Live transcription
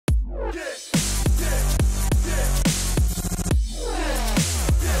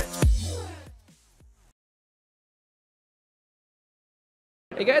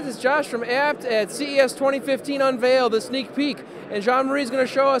Hey guys, it's Josh from Apt at CES 2015 Unveil, the sneak peek. And Jean-Marie's going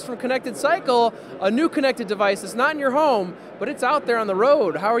to show us from Connected Cycle a new connected device. It's not in your home, but it's out there on the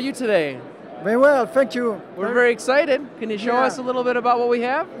road. How are you today? Very well, thank you. We're very excited. Can you show us a little bit about what we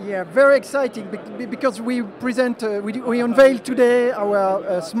have? Yeah, very exciting because we present, we unveil today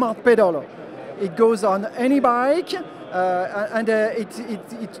our smart pedal. It goes on any bike and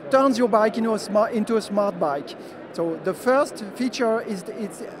it turns your bike into a smart bike. So the first feature is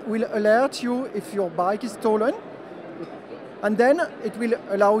it will alert you if your bike is stolen, and then it will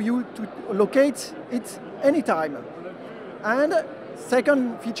allow you to locate it anytime. And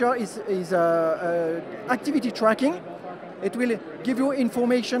second feature is activity tracking. It will give you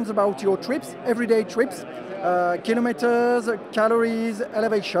information about your trips, everyday trips, kilometers, calories,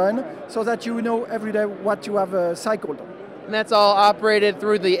 elevation, so that you know every day what you have cycled. And that's all operated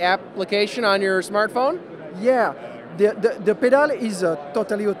through the application on your smartphone? Yeah, the pedal is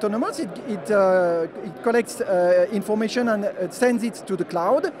totally autonomous. It collects information and sends it to the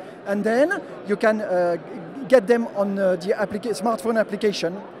cloud, and then you can get them on the smartphone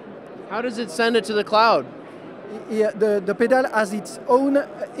application. How does it send it to the cloud? The pedal has its own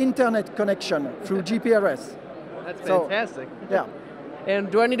internet connection through GPRS. That's fantastic. Yeah. And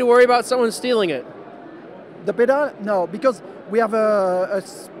do I need to worry about someone stealing it? The pedal? No, because we have a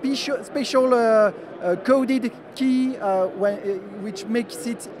special coded key which makes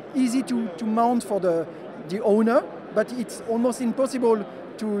it easy to mount for the owner, but it's almost impossible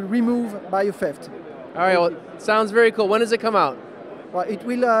to remove by a theft. All right, well, sounds very cool. When does it come out? Well, it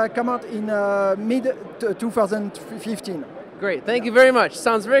will come out in mid-2015. Great, thank you very much.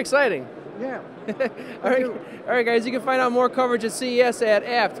 Sounds very exciting. Yeah. All right, guys, you can find out more coverage at CES at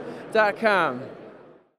apt.com.